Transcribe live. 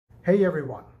Hey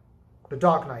everyone, the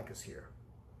Dark Knaik is here.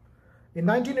 In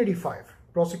 1985,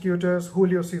 prosecutors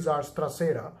Julio César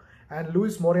Strassera and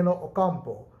Moreno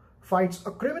Ocampo fights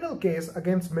a criminal case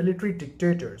against military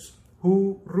dictators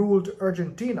who ruled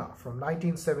Argentina from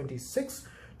 1976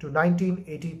 to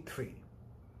 1983.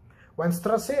 When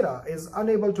Strassera is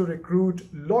unable to recruit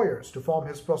lawyers to form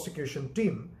his prosecution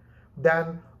team,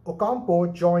 then Ocampo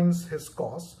joins his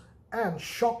cause and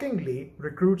shockingly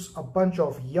recruits a bunch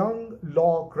of young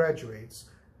law graduates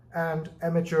and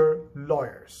amateur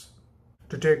lawyers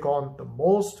to take on the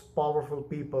most powerful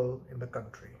people in the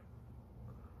country.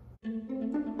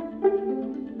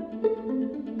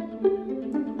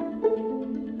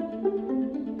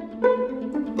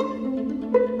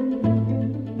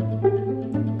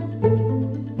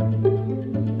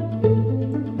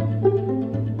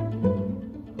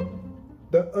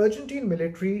 The Argentine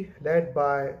military, led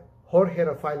by Jorge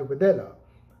Rafael Videla,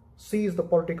 seized the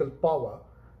political power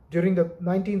during the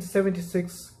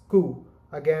 1976 coup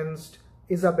against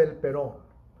Isabel Perón.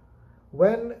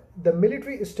 When the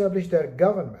military established their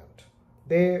government,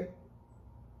 they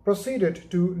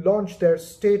proceeded to launch their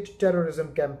state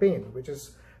terrorism campaign, which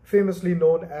is famously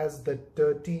known as the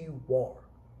Dirty War,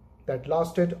 that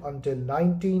lasted until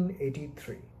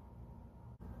 1983.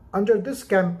 Under this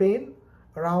campaign,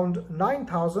 around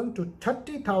 9,000 to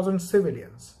 30,000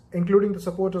 civilians, including the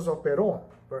supporters of Perón,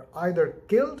 were either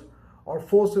killed or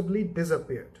forcibly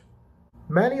disappeared.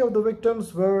 Many of the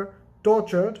victims were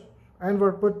tortured and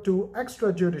were put to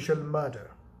extrajudicial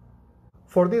murder.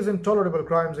 For these intolerable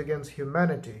crimes against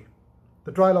humanity,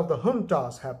 the trial of the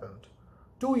Juntas happened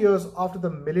 2 years after the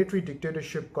military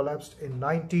dictatorship collapsed in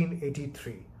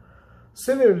 1983,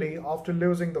 severely after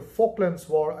losing the Falklands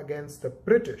War against the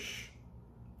British.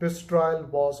 This trial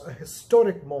was a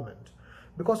historic moment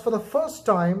because for the first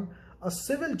time, a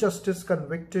civil justice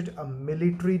convicted a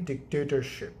military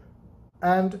dictatorship.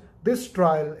 And this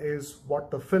trial is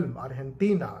what the film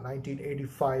Argentina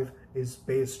 1985 is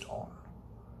based on.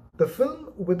 The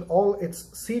film, with all its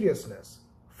seriousness,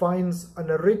 finds a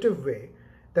narrative way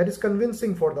that is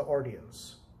convincing for the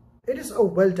audience. It is a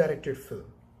well-directed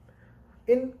film.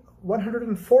 In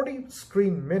 140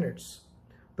 screen minutes,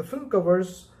 the film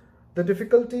covers the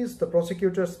difficulties the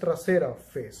prosecutor Strassera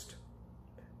faced,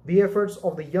 the efforts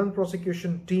of the young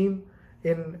prosecution team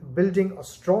in building a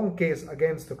strong case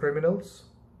against the criminals,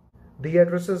 the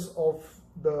addresses of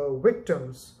the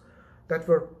victims that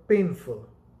were painful,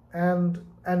 and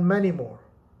many more.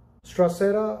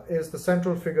 Strassera is the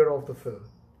central figure of the film,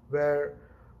 where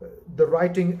the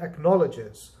writing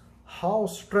acknowledges how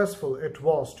stressful it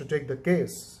was to take the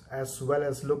case as well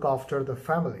as look after the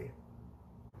family.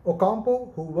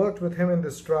 Ocampo, who worked with him in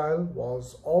this trial,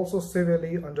 was also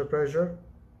severely under pressure.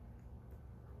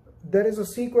 There is a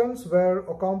sequence where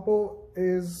Ocampo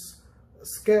is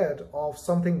scared of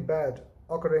something bad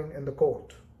occurring in the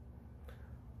court.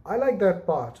 I like that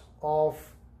part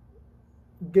of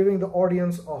giving the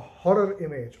audience a horror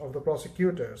image of the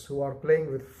prosecutors who are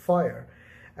playing with fire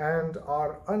and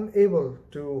are unable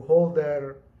to hold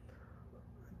their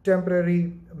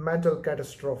temporary mental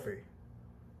catastrophe.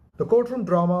 The courtroom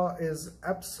drama is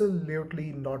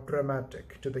absolutely not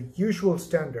dramatic to the usual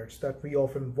standards that we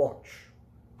often watch.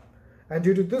 And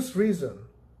due to this reason,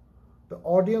 the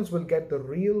audience will get the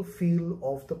real feel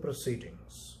of the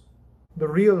proceedings. The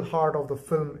real heart of the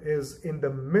film is in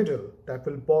the middle that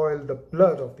will boil the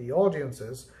blood of the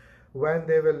audiences when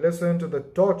they will listen to the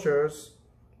tortures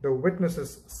the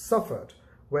witnesses suffered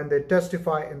when they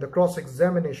testify in the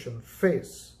cross-examination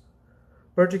phase,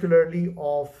 particularly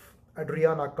of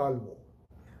Adriana Calvo.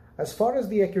 As far as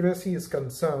the accuracy is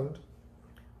concerned,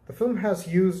 the film has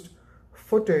used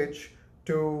footage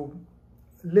to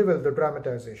level the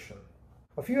dramatization.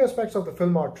 A few aspects of the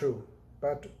film are true,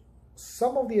 but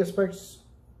some of the aspects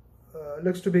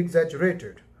looks to be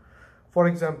exaggerated. For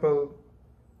example,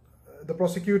 the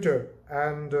prosecutor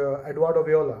and Eduardo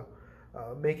Viola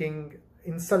making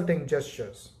insulting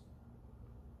gestures,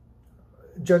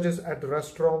 judges at the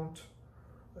restaurant,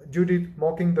 Judith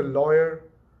mocking the lawyer,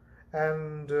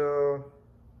 and the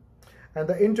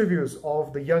interviews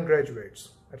of the young graduates,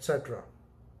 etc.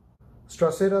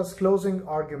 Strassera's closing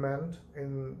argument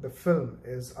in the film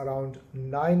is around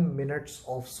 9 minutes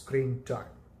of screen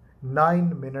time.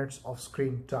 9 minutes of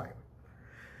screen time,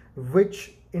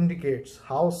 which indicates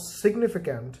how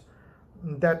significant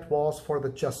that was for the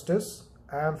justice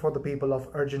and for the people of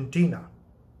Argentina.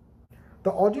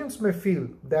 The audience may feel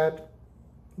that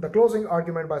the closing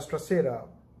argument by Strassera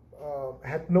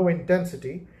had no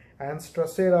intensity and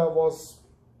Strassera was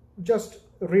just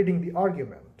reading the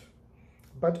argument.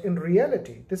 But in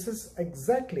reality, this is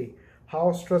exactly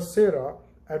how Strassera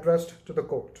addressed to the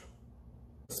court.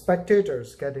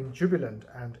 spectators getting jubilant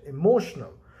and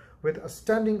emotional with a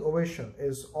standing ovation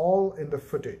is all in the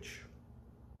footage.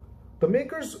 The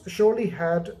makers surely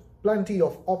had plenty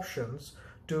of options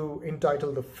to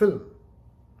entitle the film.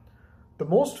 The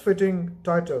most fitting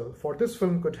title for this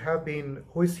film could have been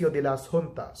Juicio de las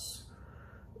Juntas,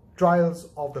 Trials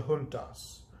of the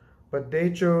Juntas, but they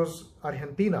chose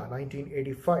Argentina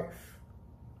 1985.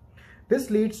 This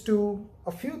leads to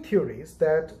a few theories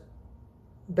that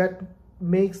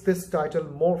makes this title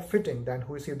more fitting than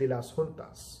Juicio de las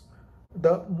Juntas.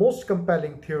 The most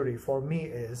compelling theory for me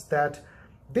is that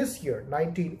this year,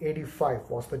 1985,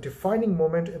 was the defining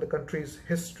moment in the country's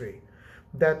history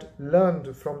that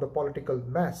learned from the political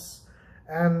mess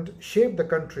and shaped the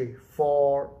country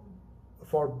for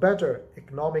better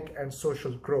economic and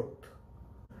social growth.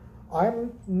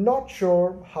 I'm not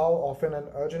sure how often an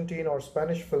Argentine or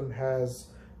Spanish film has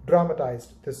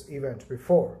dramatized this event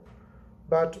before,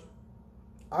 but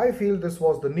I feel this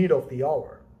was the need of the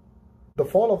hour. The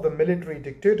fall of the military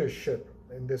dictatorship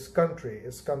in this country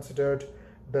is considered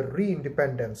the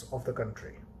re-independence of the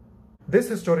country. This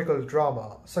historical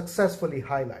drama successfully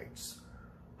highlights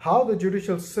how the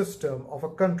judicial system of a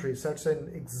country sets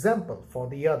an example for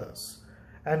the others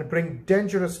and bring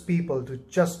dangerous people to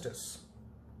justice.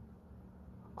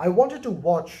 I wanted to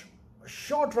watch a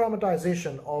short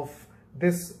dramatization of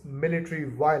this military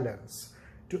violence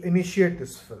to initiate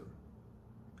this film.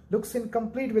 Looks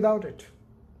incomplete without it,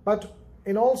 but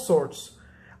in all sorts,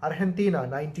 Argentina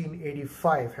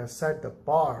 1985 has set the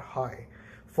bar high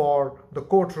for the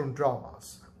courtroom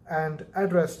dramas and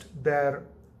addressed their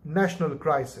national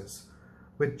crisis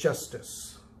with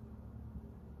justice.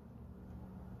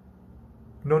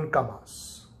 Nunca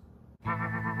más.